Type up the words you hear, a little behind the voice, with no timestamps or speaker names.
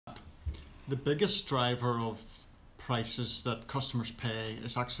The biggest driver of prices that customers pay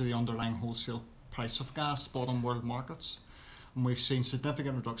is actually the underlying wholesale price of gas bought on world markets. And we've seen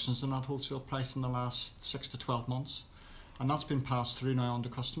significant reductions in that wholesale price in the last 6 to 12 months. And that's been passed through now on to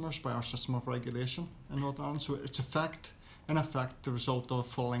customers by our system of regulation in Northern Ireland. So it's in effect the result of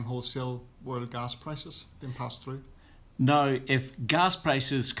falling wholesale world gas prices being passed through. Now, if gas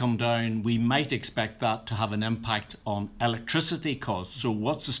prices come down, we might expect that to have an impact on electricity costs. So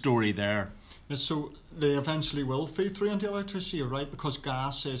what's the story there? Yes, so they eventually will feed through into electricity, you're right, because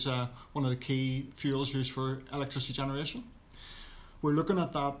gas is one of the key fuels used for electricity generation. We're looking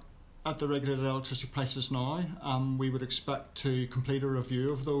at that at the regulated electricity prices now. We would expect to complete a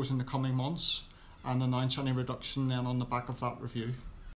review of those in the coming months and announce any reduction then on the back of that review.